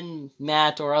me and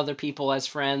Matt or other people as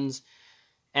friends,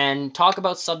 and talk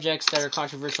about subjects that are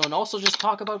controversial, and also just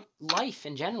talk about life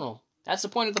in general. That's the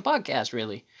point of the podcast,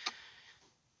 really.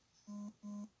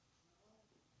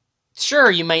 Sure,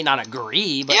 you might not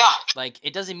agree, but like,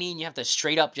 it doesn't mean you have to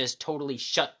straight up just totally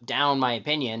shut down my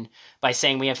opinion by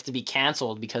saying we have to be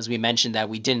canceled because we mentioned that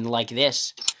we didn't like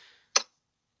this.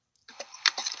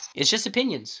 It's just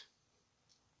opinions.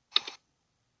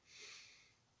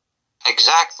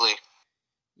 Exactly.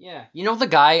 Yeah. You know the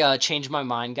guy, Change My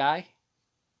Mind guy?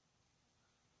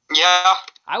 Yeah.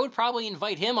 I would probably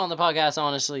invite him on the podcast,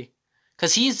 honestly.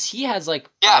 Because he has, like,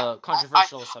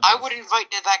 controversial subjects. I would invite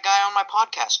that guy on my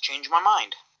podcast. Change my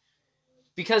mind.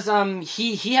 Because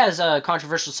he has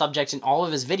controversial subjects in all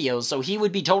of his videos, so he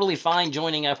would be totally fine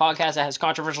joining a podcast that has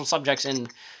controversial subjects in,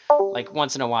 like,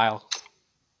 once in a while.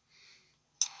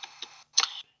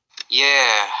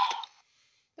 Yeah.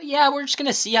 But yeah, we're just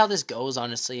gonna see how this goes,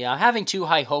 honestly. I'm having too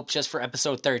high hopes just for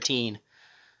episode 13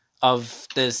 of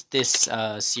this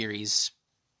series.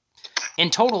 In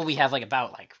total, we have, like,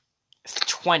 about, like,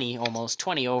 20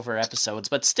 over episodes,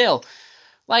 but still,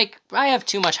 like, I have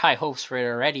too much high hopes for it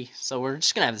already, so we're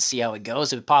just gonna have to see how it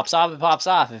goes. If it pops off, it pops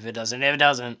off. If it doesn't, it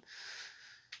doesn't.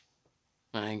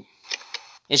 Like,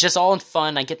 it's just all in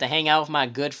fun. I get to hang out with my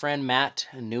good friend Matt.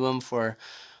 I knew him for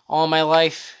all my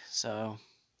life, so...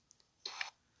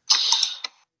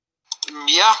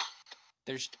 Yeah.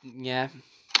 If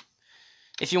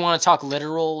you want to talk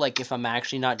literal, like, if I'm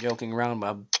actually not joking around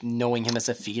about knowing him as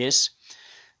a fetus,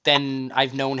 then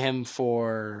I've known him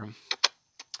for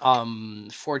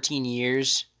 14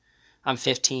 years. I'm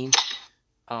 15.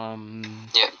 Yeah,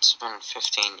 it's been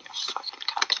 15, you fucking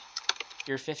cunt.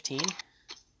 You're 15?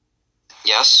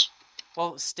 Yes.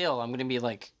 Well, still, I'm gonna be,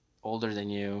 like, older than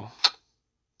you.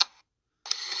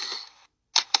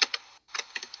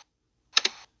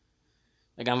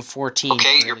 Like, I'm 14.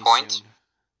 Okay, really your point. soon.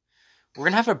 We're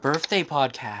gonna have a birthday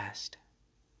podcast.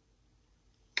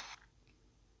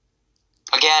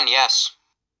 Again, yes.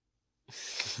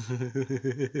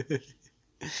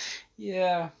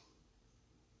 Yeah.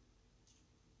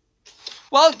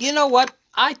 Well, you know what?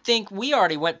 I think we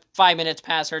already went 5 minutes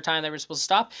past our time that we're supposed to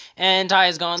stop, and Ty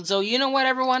is gone. So you know what,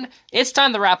 everyone? It's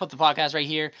time to wrap up the podcast right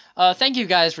here. Thank you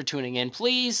guys for tuning in.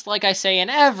 Please, like I say in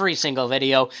every single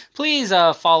video, please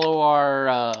follow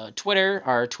our Twitter.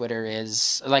 Our Twitter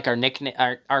is, like, our nickname,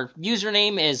 our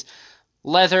username is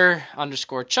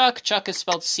leather_Chuck. Chuck is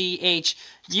spelled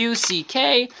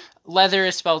CHUCK. Leather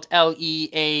is spelled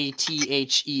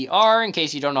LEATHER, in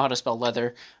case you don't know how to spell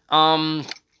leather.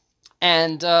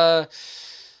 And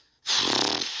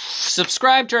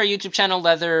subscribe to our YouTube channel,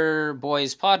 Leather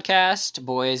Boys Podcast.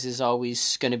 Boys is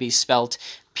always going to be spelled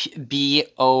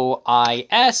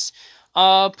BOIS.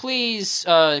 Please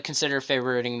consider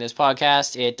favoriting this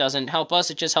podcast. It doesn't help us,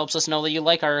 it just helps us know that you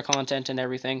like our content and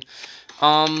everything.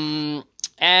 And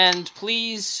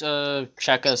please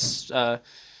check us. And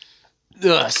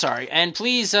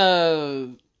please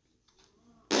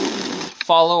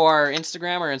follow our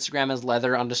Instagram. Our Instagram is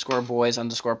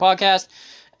leather_boys_podcast.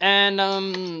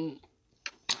 And,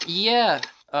 yeah,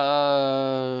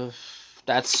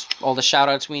 that's all the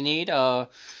shout-outs we need.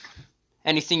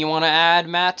 Anything you want to add,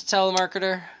 Matt, to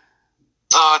telemarketer?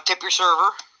 Tip your server.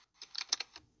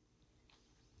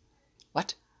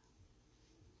 What?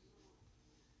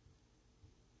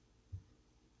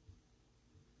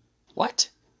 What?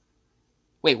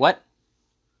 Wait, what?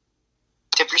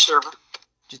 Tip your server.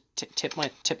 Just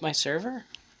tip my server?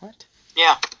 What?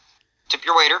 Yeah. Tip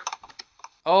your waiter.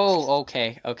 Oh,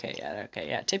 okay,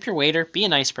 yeah. Tip your waiter. Be a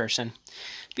nice person.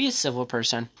 Be a civil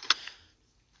person.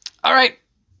 All right,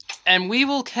 and we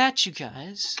will catch you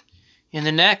guys in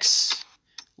the next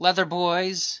Leather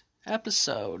Boys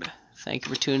episode. Thank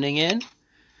you for tuning in,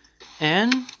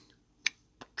 and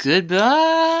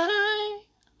goodbye.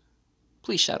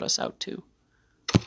 Please shout us out too.